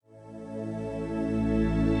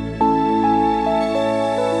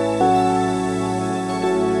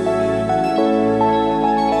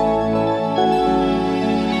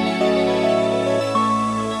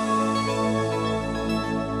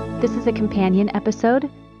is a companion episode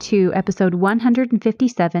to episode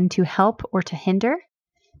 157, To Help or to Hinder.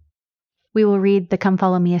 We will read the Come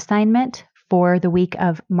Follow Me assignment for the week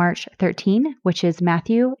of March 13, which is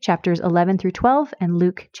Matthew chapters 11 through 12 and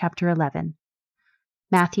Luke chapter 11.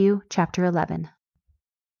 Matthew chapter 11.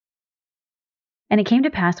 And it came to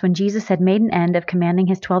pass, when Jesus had made an end of commanding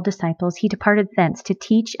his 12 disciples, he departed thence to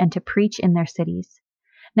teach and to preach in their cities.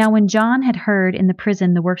 Now when John had heard in the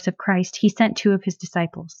prison the works of Christ, he sent 2 of his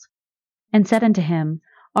disciples, and said unto him,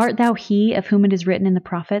 Art thou he of whom it is written in the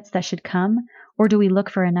prophets that should come, or do we look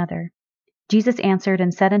for another? Jesus answered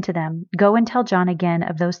and said unto them, Go and tell John again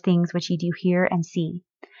of those things which ye do hear and see,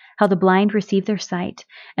 how the blind receive their sight,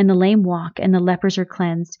 and the lame walk, and the lepers are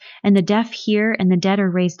cleansed, and the deaf hear, and the dead are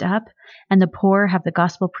raised up, and the poor have the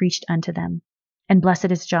gospel preached unto them. And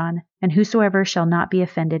blessed is John, and whosoever shall not be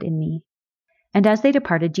offended in me. And as they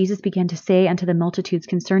departed, Jesus began to say unto the multitudes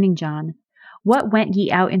concerning John, What went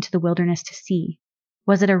ye out into the wilderness to see?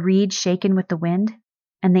 Was it a reed shaken with the wind?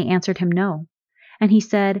 And they answered him, No. And he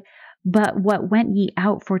said, But what went ye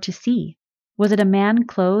out for to see? Was it a man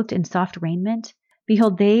clothed in soft raiment?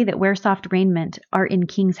 Behold, they that wear soft raiment are in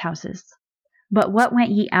kings' houses. But what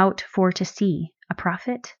went ye out for to see? A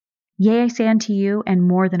prophet? Yea, I say unto you, and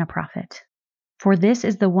more than a prophet. For this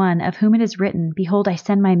is the one of whom it is written, Behold, I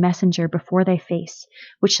send my messenger before thy face,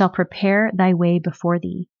 which shall prepare thy way before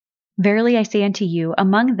thee. Verily I say unto you,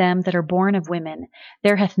 among them that are born of women,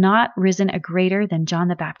 there hath not risen a greater than John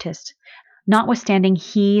the Baptist. Notwithstanding,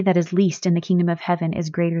 he that is least in the kingdom of heaven is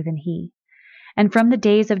greater than he. And from the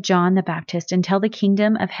days of John the Baptist until the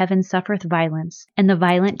kingdom of heaven suffereth violence, and the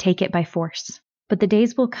violent take it by force. But the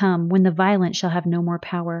days will come when the violent shall have no more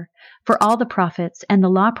power. For all the prophets and the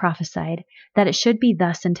law prophesied that it should be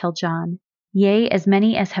thus until John. Yea, as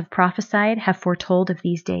many as have prophesied have foretold of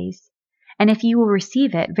these days. And if ye will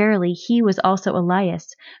receive it, verily he was also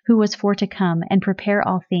Elias, who was for to come, and prepare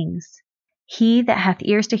all things. He that hath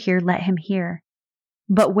ears to hear, let him hear.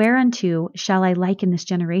 But whereunto shall I liken this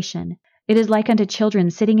generation? It is like unto children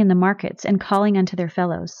sitting in the markets, and calling unto their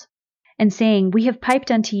fellows, and saying, We have piped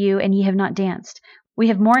unto you, and ye have not danced. We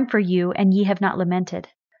have mourned for you, and ye have not lamented.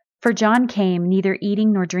 For John came neither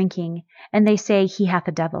eating nor drinking, and they say, He hath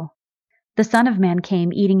a devil. The Son of Man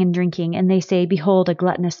came eating and drinking, and they say, Behold, a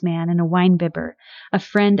gluttonous man, and a winebibber, a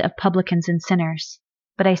friend of publicans and sinners.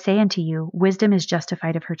 But I say unto you, wisdom is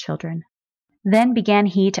justified of her children. Then began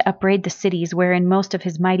he to upbraid the cities wherein most of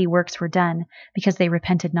his mighty works were done, because they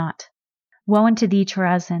repented not. Woe unto thee,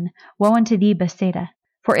 Chorazin! Woe unto thee, Bethsaida!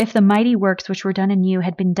 For if the mighty works which were done in you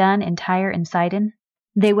had been done in Tyre and Sidon,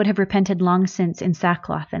 they would have repented long since in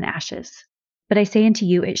sackcloth and ashes. But I say unto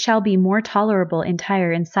you, it shall be more tolerable in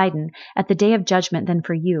Tyre and Sidon at the day of judgment than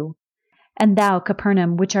for you. And thou,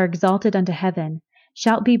 Capernaum, which art exalted unto heaven,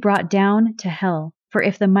 shalt be brought down to hell. For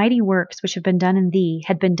if the mighty works which have been done in thee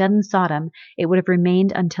had been done in Sodom, it would have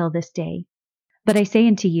remained until this day. But I say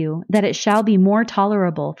unto you, that it shall be more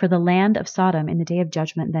tolerable for the land of Sodom in the day of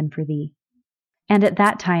judgment than for thee. And at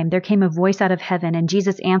that time there came a voice out of heaven, and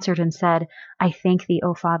Jesus answered and said, I thank thee,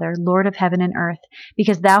 O Father, Lord of heaven and earth,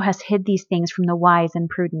 because thou hast hid these things from the wise and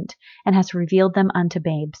prudent, and hast revealed them unto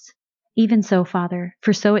babes. Even so, Father,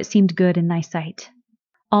 for so it seemed good in thy sight.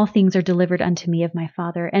 All things are delivered unto me of my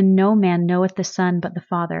Father, and no man knoweth the Son but the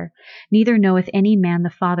Father, neither knoweth any man the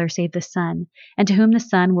Father save the Son, and to whom the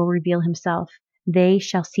Son will reveal himself, they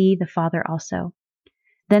shall see the Father also.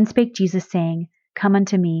 Then spake Jesus, saying, Come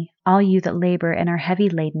unto me, all you that labor and are heavy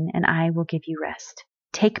laden, and I will give you rest.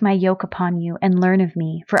 Take my yoke upon you, and learn of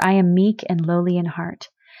me, for I am meek and lowly in heart,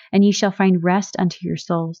 and ye shall find rest unto your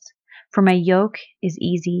souls. For my yoke is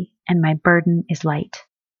easy, and my burden is light.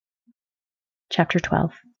 Chapter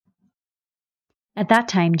 12. At that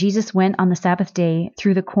time Jesus went on the Sabbath day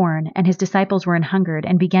through the corn, and his disciples were an hungered,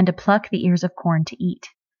 and began to pluck the ears of corn to eat.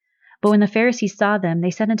 But when the Pharisees saw them, they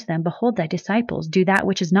said unto them, Behold, thy disciples do that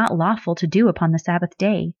which is not lawful to do upon the Sabbath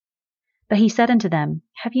day. But he said unto them,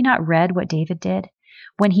 Have ye not read what David did,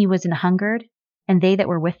 when he was an hungered, and they that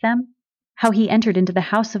were with them? How he entered into the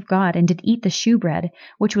house of God, and did eat the shewbread,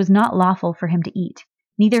 which was not lawful for him to eat,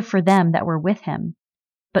 neither for them that were with him,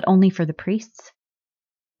 but only for the priests?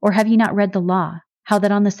 Or have ye not read the law, how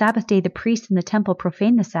that on the Sabbath day the priests in the temple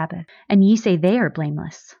profane the Sabbath, and ye say they are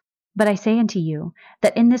blameless? But I say unto you,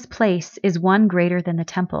 that in this place is one greater than the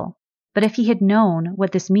temple. But if ye had known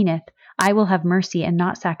what this meaneth, I will have mercy and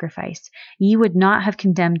not sacrifice, ye would not have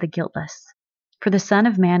condemned the guiltless. For the Son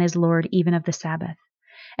of Man is Lord even of the Sabbath.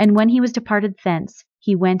 And when he was departed thence,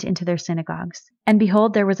 he went into their synagogues. And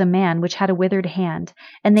behold, there was a man which had a withered hand,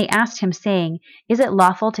 and they asked him, saying, Is it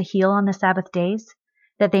lawful to heal on the Sabbath days?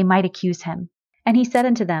 That they might accuse him. And he said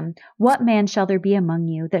unto them, What man shall there be among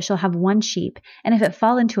you that shall have one sheep, and if it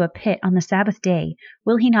fall into a pit on the Sabbath day,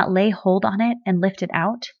 will he not lay hold on it and lift it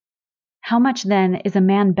out? How much then is a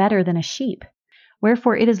man better than a sheep?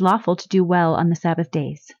 Wherefore it is lawful to do well on the Sabbath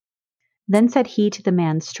days. Then said he to the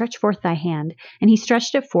man, Stretch forth thy hand. And he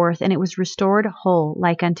stretched it forth, and it was restored whole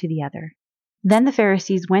like unto the other. Then the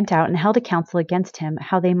Pharisees went out and held a council against him,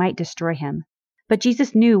 how they might destroy him. But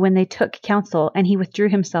Jesus knew when they took counsel, and he withdrew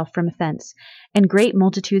himself from thence. And great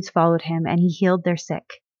multitudes followed him, and he healed their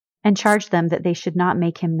sick, and charged them that they should not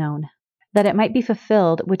make him known, that it might be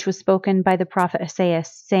fulfilled which was spoken by the prophet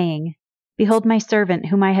Esaias, saying, Behold my servant,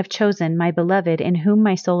 whom I have chosen, my beloved, in whom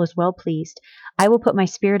my soul is well pleased. I will put my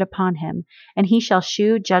spirit upon him, and he shall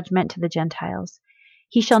shew judgment to the Gentiles.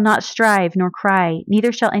 He shall not strive nor cry,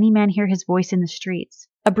 neither shall any man hear his voice in the streets.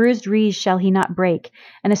 A bruised reed shall he not break,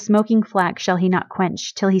 and a smoking flax shall he not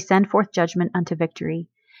quench, till he send forth judgment unto victory.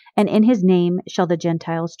 And in his name shall the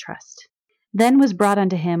Gentiles trust. Then was brought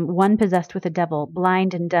unto him one possessed with a devil,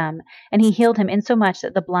 blind and dumb, and he healed him insomuch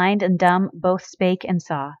that the blind and dumb both spake and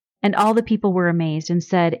saw. And all the people were amazed, and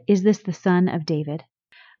said, Is this the Son of David?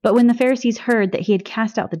 But when the Pharisees heard that he had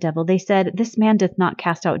cast out the devil, they said, This man doth not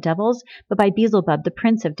cast out devils, but by Beelzebub, the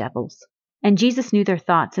prince of devils. And Jesus knew their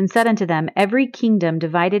thoughts, and said unto them, Every kingdom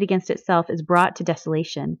divided against itself is brought to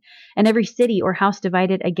desolation, and every city or house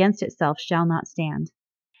divided against itself shall not stand.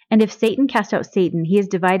 And if Satan cast out Satan, he is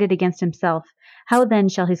divided against himself. How then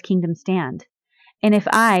shall his kingdom stand? And if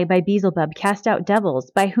I, by Beelzebub, cast out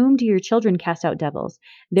devils, by whom do your children cast out devils?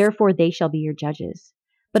 Therefore they shall be your judges.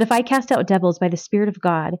 But if I cast out devils by the Spirit of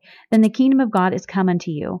God, then the kingdom of God is come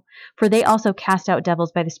unto you. For they also cast out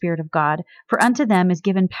devils by the Spirit of God. For unto them is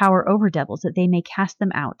given power over devils, that they may cast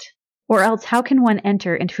them out. Or else how can one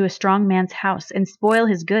enter into a strong man's house, and spoil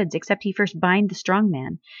his goods, except he first bind the strong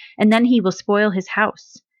man? And then he will spoil his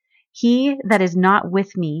house. He that is not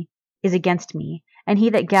with me is against me, and he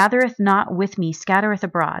that gathereth not with me scattereth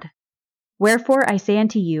abroad. Wherefore I say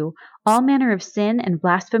unto you, all manner of sin and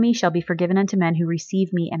blasphemy shall be forgiven unto men who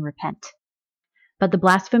receive me and repent. But the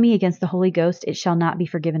blasphemy against the Holy Ghost it shall not be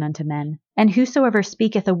forgiven unto men. And whosoever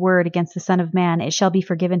speaketh a word against the Son of Man, it shall be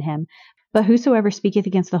forgiven him. But whosoever speaketh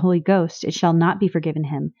against the Holy Ghost, it shall not be forgiven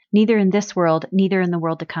him, neither in this world, neither in the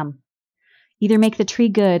world to come. Either make the tree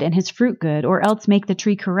good and his fruit good, or else make the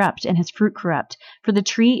tree corrupt and his fruit corrupt, for the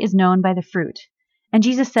tree is known by the fruit. And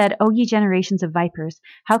Jesus said, O ye generations of vipers,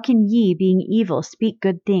 how can ye, being evil, speak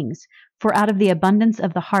good things? For out of the abundance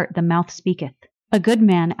of the heart the mouth speaketh. A good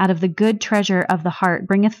man out of the good treasure of the heart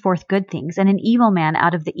bringeth forth good things, and an evil man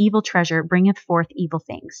out of the evil treasure bringeth forth evil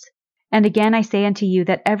things. And again I say unto you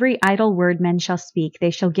that every idle word men shall speak,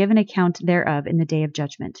 they shall give an account thereof in the day of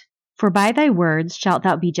judgment. For by thy words shalt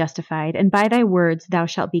thou be justified, and by thy words thou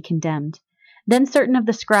shalt be condemned. Then certain of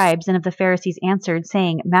the scribes and of the Pharisees answered,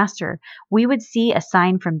 saying, Master, we would see a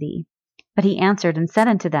sign from thee. But he answered and said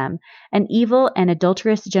unto them, An evil and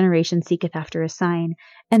adulterous generation seeketh after a sign,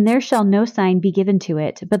 and there shall no sign be given to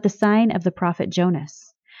it, but the sign of the prophet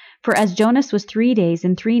Jonas. For as Jonas was 3 days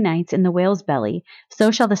and 3 nights in the whale's belly,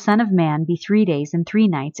 so shall the Son of Man be 3 days and 3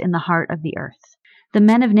 nights in the heart of the earth. The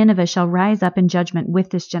men of Nineveh shall rise up in judgment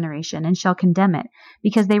with this generation, and shall condemn it,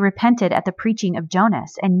 because they repented at the preaching of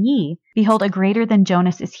Jonas. And ye, behold, a greater than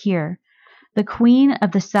Jonas is here. The queen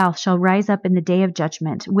of the south shall rise up in the day of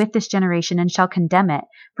judgment with this generation, and shall condemn it.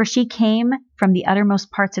 For she came from the uttermost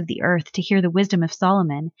parts of the earth to hear the wisdom of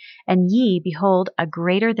Solomon. And ye, behold, a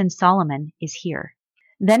greater than Solomon is here.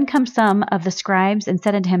 Then come some of the scribes, and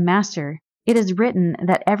said unto him, Master, it is written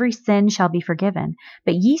that every sin shall be forgiven.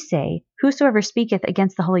 But ye say, Whosoever speaketh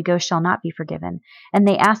against the Holy Ghost shall not be forgiven. And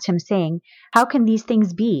they asked him, saying, How can these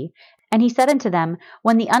things be? And he said unto them,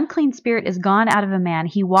 When the unclean spirit is gone out of a man,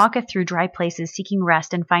 he walketh through dry places, seeking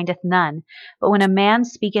rest, and findeth none. But when a man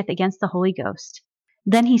speaketh against the Holy Ghost,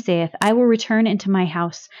 then he saith, I will return into my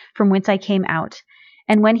house, from whence I came out.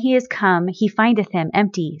 And when he is come, he findeth him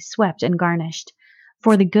empty, swept, and garnished.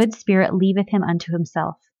 For the good spirit leaveth him unto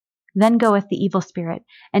himself. Then goeth the evil spirit,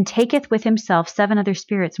 and taketh with himself 7 other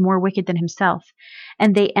spirits more wicked than himself,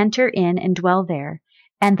 and they enter in and dwell there.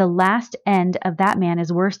 And the last end of that man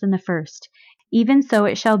is worse than the first. Even so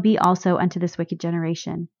it shall be also unto this wicked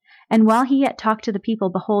generation. And while he yet talked to the people,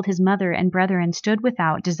 behold, his mother and brethren stood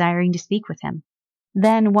without, desiring to speak with him.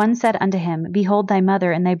 Then one said unto him, Behold, thy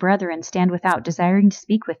mother and thy brethren stand without, desiring to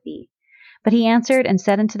speak with thee. But he answered and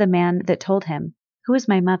said unto the man that told him, Who is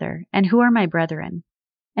my mother, and who are my brethren?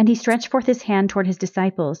 And he stretched forth his hand toward his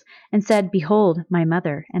disciples, and said, Behold, my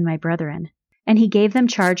mother and my brethren. And he gave them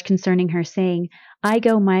charge concerning her, saying, I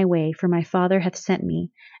go my way, for my Father hath sent me.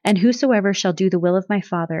 And whosoever shall do the will of my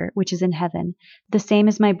Father, which is in heaven, the same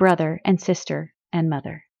is my brother and sister and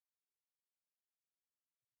mother.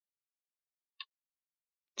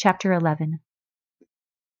 Chapter 11.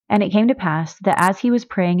 And it came to pass that as he was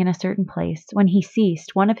praying in a certain place, when he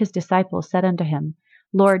ceased, one of his disciples said unto him,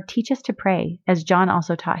 Lord, teach us to pray, as John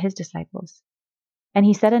also taught his disciples. And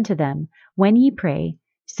he said unto them, When ye pray,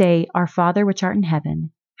 say, Our Father which art in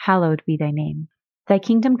heaven, hallowed be thy name. Thy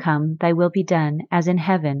kingdom come, thy will be done, as in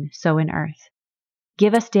heaven, so in earth.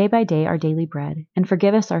 Give us day by day our daily bread, and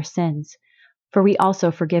forgive us our sins, for we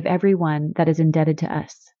also forgive every one that is indebted to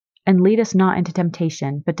us. And lead us not into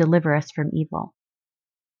temptation, but deliver us from evil.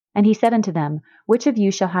 And he said unto them, Which of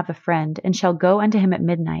you shall have a friend, and shall go unto him at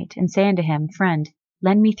midnight, and say unto him, Friend,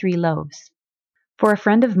 lend me 3 loaves? For a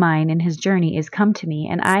friend of mine in his journey is come to me,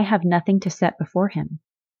 and I have nothing to set before him.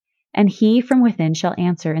 And he from within shall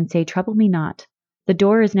answer and say, Trouble me not. The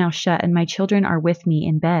door is now shut, and my children are with me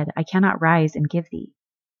in bed. I cannot rise and give thee.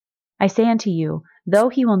 I say unto you, though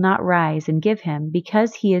he will not rise and give him,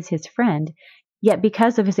 because he is his friend, yet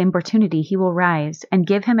because of his importunity he will rise, and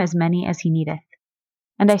give him as many as he needeth.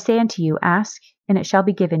 And I say unto you, Ask, and it shall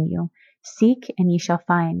be given you. Seek, and ye shall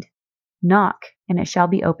find. Knock, and it shall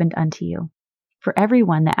be opened unto you. For every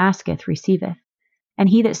one that asketh receiveth, and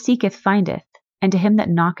he that seeketh findeth, and to him that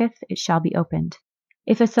knocketh it shall be opened.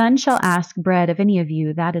 If a son shall ask bread of any of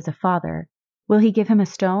you that is a father, will he give him a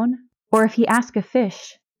stone? Or if he ask a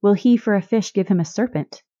fish, will he for a fish give him a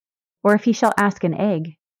serpent? Or if he shall ask an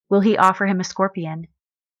egg, will he offer him a scorpion?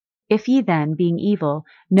 If ye then, being evil,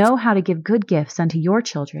 know how to give good gifts unto your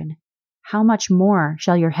children, how much more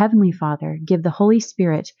shall your heavenly Father give the Holy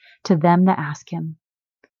Spirit to them that ask him?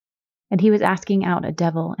 And he was asking out a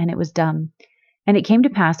devil, and it was dumb. And it came to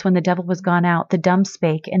pass, when the devil was gone out, the dumb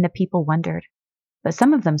spake, and the people wondered. But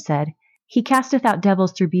some of them said, He casteth out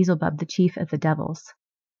devils through Beelzebub, the chief of the devils.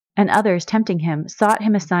 And others, tempting him, sought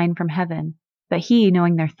him a sign from heaven. But he,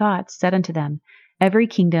 knowing their thoughts, said unto them, Every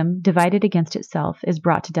kingdom divided against itself is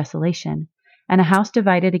brought to desolation, and a house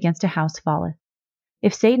divided against a house falleth.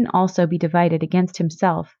 If Satan also be divided against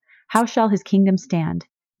himself, how shall his kingdom stand?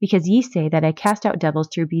 Because ye say that I cast out devils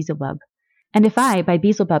through Beelzebub. And if I by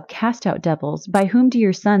Beelzebub cast out devils, by whom do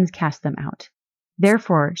your sons cast them out?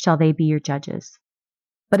 Therefore shall they be your judges.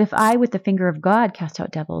 But if I with the finger of God cast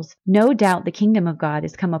out devils, no doubt the kingdom of God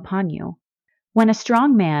is come upon you. When a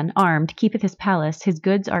strong man, armed, keepeth his palace, his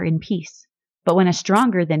goods are in peace. But when a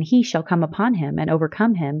stronger than he shall come upon him, and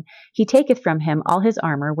overcome him, he taketh from him all his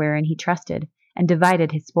armor wherein he trusted, and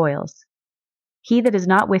divided his spoils. He that is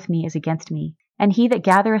not with me is against me, and he that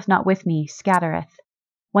gathereth not with me scattereth.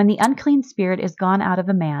 When the unclean spirit is gone out of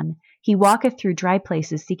a man, he walketh through dry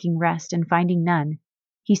places seeking rest, and finding none.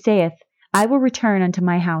 He saith, I will return unto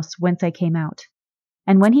my house whence I came out.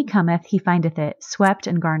 And when he cometh, he findeth it swept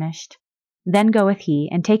and garnished. Then goeth he,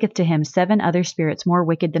 and taketh to him 7 other spirits more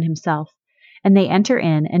wicked than himself, and they enter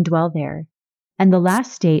in and dwell there. And the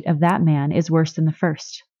last state of that man is worse than the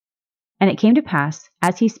first. And it came to pass,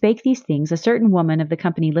 as he spake these things, a certain woman of the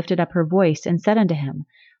company lifted up her voice, and said unto him,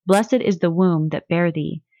 Blessed is the womb that bare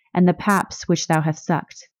thee, and the paps which thou hast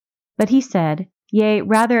sucked. But he said, Yea,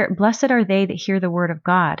 rather, blessed are they that hear the word of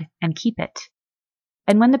God, and keep it.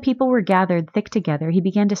 And when the people were gathered thick together, he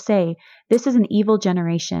began to say, This is an evil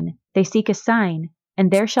generation. They seek a sign, and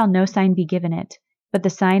there shall no sign be given it, but the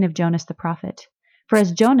sign of Jonas the prophet. For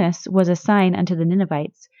as Jonas was a sign unto the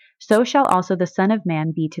Ninevites, so shall also the Son of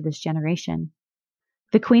Man be to this generation.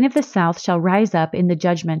 The queen of the south shall rise up in the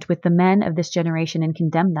judgment with the men of this generation and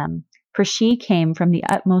condemn them. For she came from the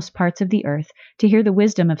utmost parts of the earth to hear the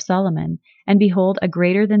wisdom of Solomon, and behold, a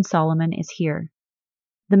greater than Solomon is here.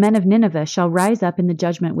 The men of Nineveh shall rise up in the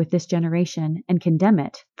judgment with this generation, and condemn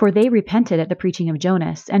it. For they repented at the preaching of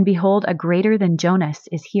Jonas, and behold, a greater than Jonas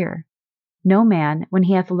is here. No man, when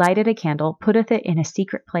he hath lighted a candle, putteth it in a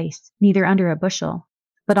secret place, neither under a bushel,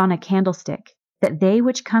 but on a candlestick, that they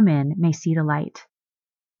which come in may see the light.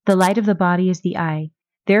 The light of the body is the eye.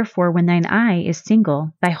 Therefore, when thine eye is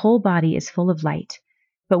single, thy whole body is full of light.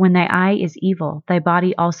 But when thy eye is evil, thy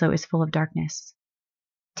body also is full of darkness.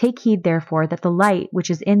 Take heed, therefore, that the light which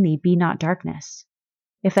is in thee be not darkness.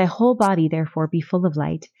 If thy whole body, therefore, be full of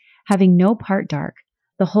light, having no part dark,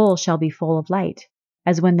 the whole shall be full of light,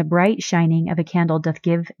 as when the bright shining of a candle doth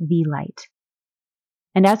give thee light.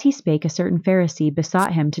 And as he spake, a certain Pharisee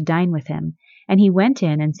besought him to dine with him, and he went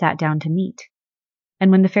in and sat down to meat. And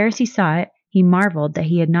when the Pharisee saw it, he marveled that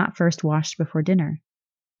he had not first washed before dinner.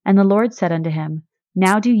 And the Lord said unto him,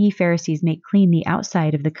 Now do ye Pharisees make clean the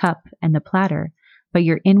outside of the cup and the platter, but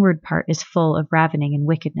your inward part is full of ravening and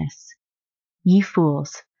wickedness. Ye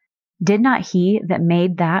fools, did not he that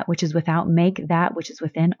made that which is without make that which is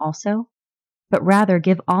within also? But rather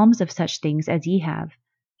give alms of such things as ye have,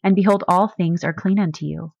 and behold, all things are clean unto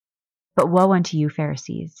you. But woe unto you,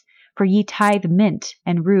 Pharisees, for ye tithe mint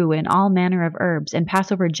and rue and all manner of herbs, and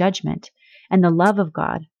pass over judgment and the love of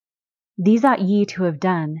God. These ought ye to have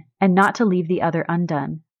done, and not to leave the other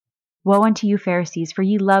undone. Woe unto you, Pharisees, for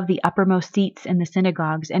ye love the uppermost seats in the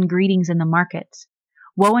synagogues and greetings in the markets.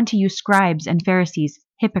 Woe unto you, scribes and Pharisees,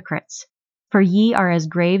 hypocrites! For ye are as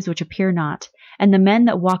graves which appear not, and the men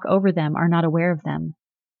that walk over them are not aware of them.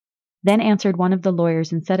 Then answered one of the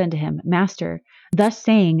lawyers and said unto him, Master, thus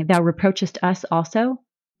saying thou reproachest us also?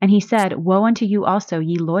 And he said, Woe unto you also,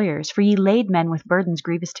 ye lawyers, for ye lade men with burdens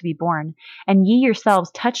grievous to be borne, and ye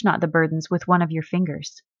yourselves touch not the burdens with one of your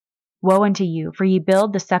fingers. Woe unto you, for ye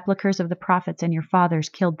build the sepulchres of the prophets, and your fathers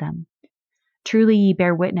killed them. Truly ye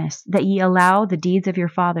bear witness, that ye allow the deeds of your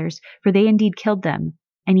fathers, for they indeed killed them,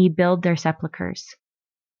 and ye build their sepulchres.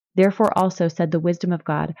 Therefore also said the wisdom of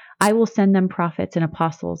God, I will send them prophets and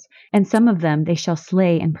apostles, and some of them they shall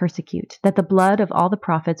slay and persecute, that the blood of all the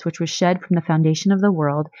prophets which was shed from the foundation of the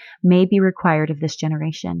world may be required of this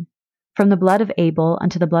generation. From the blood of Abel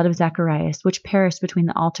unto the blood of Zacharias, which perished between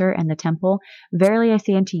the altar and the temple, verily I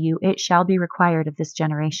say unto you, it shall be required of this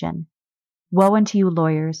generation. Woe unto you,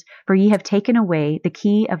 lawyers, for ye have taken away the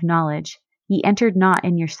key of knowledge. Ye entered not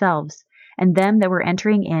in yourselves, and them that were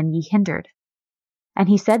entering in ye hindered. And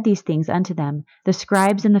he said these things unto them. The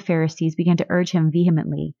scribes and the Pharisees began to urge him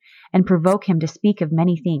vehemently, and provoke him to speak of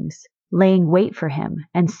many things, laying wait for him,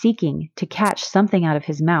 and seeking to catch something out of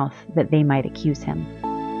his mouth, that they might accuse him.